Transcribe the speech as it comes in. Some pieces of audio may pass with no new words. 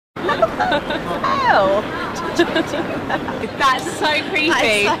Hell! That's so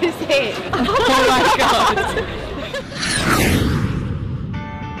creepy. That's so sick. Oh my god.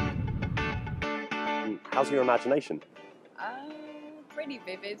 How's your imagination? Pretty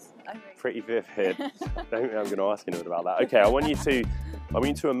vivid, I think. Pretty vivid. Don't think I'm going to ask anyone about that. Okay, I want you to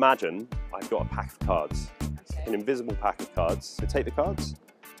imagine I've got a pack of cards. Okay. An invisible pack of cards. So take the cards.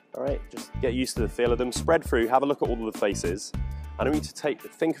 All right, just get used to the feel of them. Spread through, have a look at all of the faces. And I want you to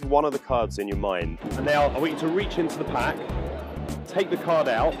think of one of the cards in your mind. And now I want you to reach into the pack, take the card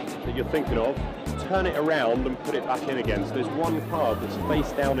out that you're thinking of, turn it around and put it back in again. So there's one card that's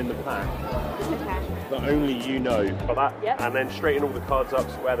face down in the pack that only you know. Got that? Yep. And then straighten all the cards up,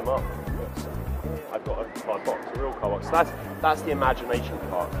 square them up. I've got a card box, a real card box. So that's the imagination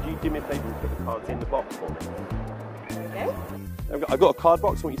part. Could you do me a favour and put the cards in the box for me? Okay. I've got a card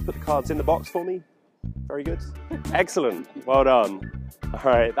box. I want you to put the cards in the box for me. Very good. Excellent. Well done. All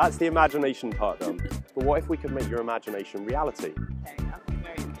right, that's the imagination part done. But what if we could make your imagination reality? Okay, I'll be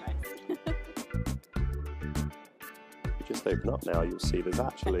very impressed. If you just open up now, you'll see there's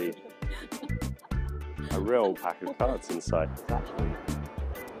actually a real pack of cards inside. There's actually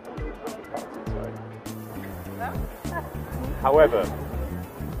a real pack of cards inside. However,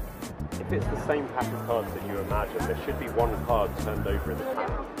 if it's the same pack of cards that you imagine, there should be one card turned over in the pack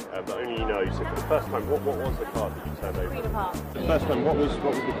that only you know. So for the first time, what was the card that you turned over? Queen of Hearts. The first time, what was the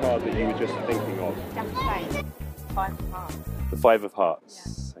card that you were just thinking of? Jack of Spades. Five of Hearts. The Five of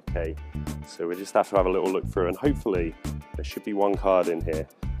Hearts. Yeah. Okay, so we just have to have a little look through, and hopefully there should be one card in here.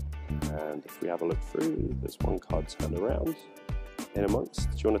 And if we have a look through, there's one card turned around in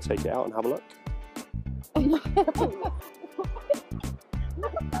amongst. Do you want to take it out and have a look?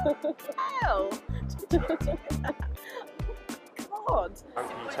 Hell! God! And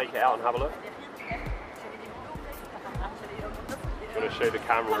can you take it out and have a look? I'm going to show the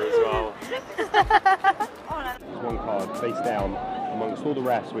camera as well. There's one card face down amongst all the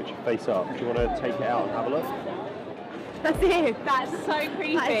rest which are face up. Do you want to take it out and have a look? That's it! That's so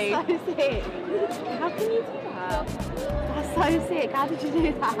creepy. That is so sick! How can you do that? That's so sick! How did you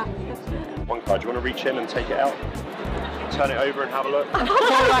do that? One card. Do you want to reach in and take it out? Turn it over and have a look.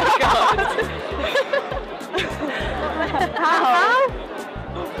 Oh my god. How?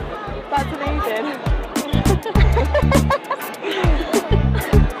 That's amazing.